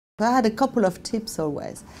But I had a couple of tips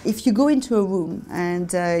always. If you go into a room and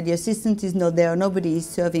the assistant is not there, nobody is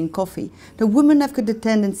serving coffee, the women have got the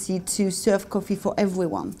tendency to serve coffee for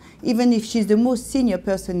everyone, even if she's the most senior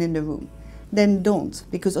person in the room. Then don't,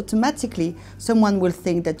 because automatically someone will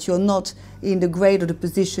think that you're not in the grade or the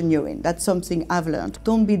position you're in. That's something I've learned.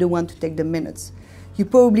 Don't be the one to take the minutes. You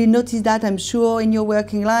probably notice that, I'm sure, in your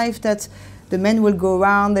working life, that the men will go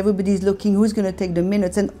around, everybody's looking who's going to take the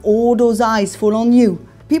minutes, and all those eyes fall on you.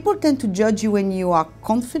 People tend to judge you when you are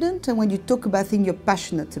confident and when you talk about things you're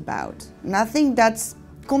passionate about. And I think that's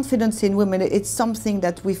confidence in women, it's something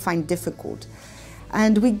that we find difficult.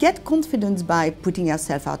 And we get confidence by putting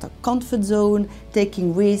ourselves out of comfort zone,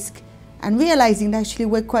 taking risks, and realizing that actually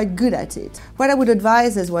we're quite good at it. What I would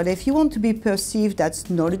advise as well, if you want to be perceived as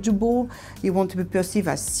knowledgeable, you want to be perceived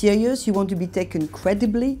as serious, you want to be taken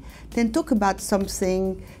credibly, then talk about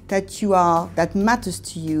something that matters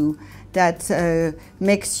to you, that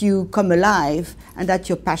makes you come alive and that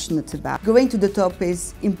you're passionate about. Going to the top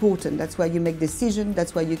is important. That's where you make decisions,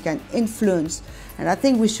 that's where you can influence. And I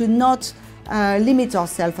think we should not limit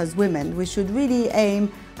ourselves as women. We should really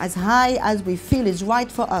aim as high as we feel is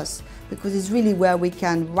right for us, because it's really where we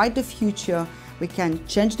can write the future, we can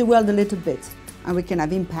change the world a little bit, and we can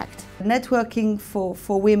have impact. Networking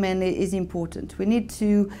for women is important. We need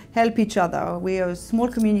to help each other. We are a small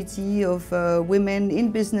community of women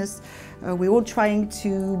in business. We're all trying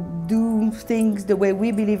to do things the way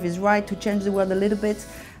we believe is right to change the world a little bit,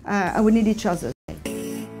 and we need each other.